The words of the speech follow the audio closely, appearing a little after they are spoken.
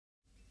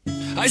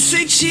I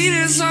say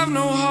cheaters have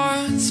no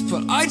hearts,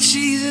 but I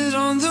cheated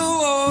on the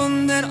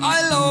one that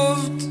I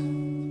loved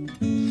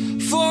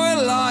for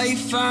a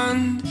life.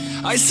 And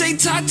I say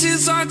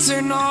tattoos are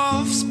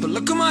turn-offs, but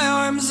look at my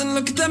arms and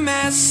look at the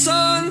mess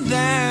on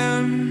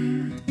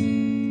them.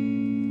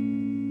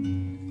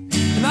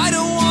 And I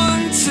don't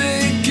want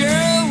a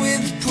girl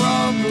with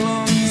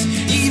problems,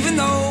 even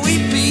though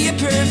we'd be a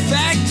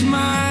perfect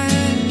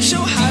match. So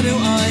how do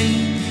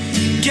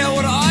I get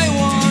what I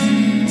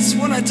want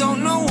when I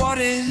don't know what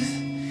it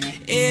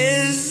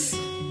is?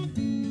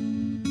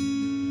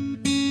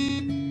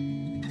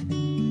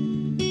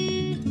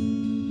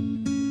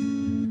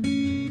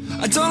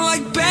 I don't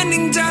like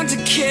bending down to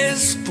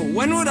kiss, but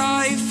when would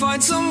I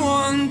find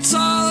someone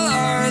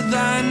taller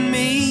than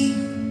me?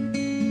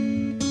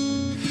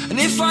 And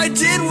if I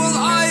did, well,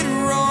 I'd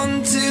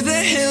run to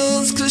the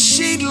hills, 'cause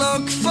she'd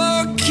look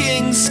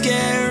fucking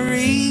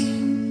scary.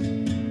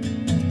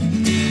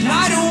 And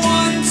I don't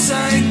want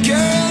a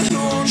girl who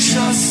won't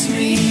trust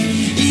me,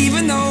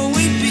 even though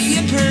we'd be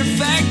a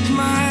perfect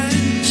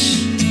match.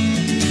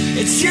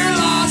 It's your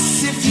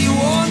loss if you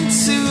want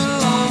to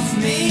love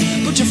me,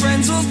 but your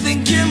friends will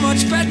think you're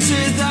much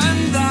better than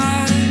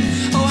that.